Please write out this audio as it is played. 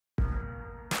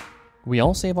We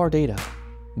all save our data,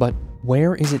 but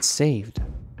where is it saved?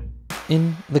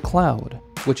 In the cloud,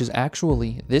 which is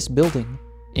actually this building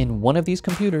in one of these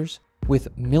computers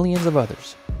with millions of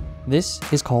others. This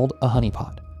is called a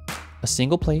honeypot, a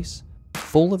single place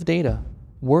full of data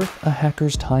worth a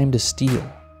hacker's time to steal.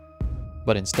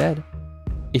 But instead,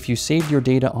 if you saved your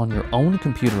data on your own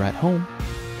computer at home,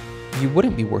 you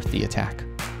wouldn't be worth the attack.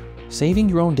 Saving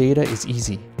your own data is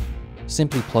easy.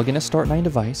 Simply plug in a Start9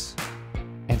 device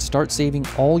and start saving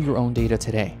all your own data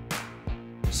today.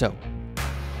 So,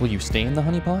 will you stay in the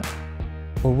honeypot,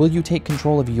 or will you take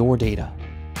control of your data?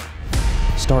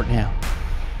 Start now.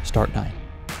 Start9.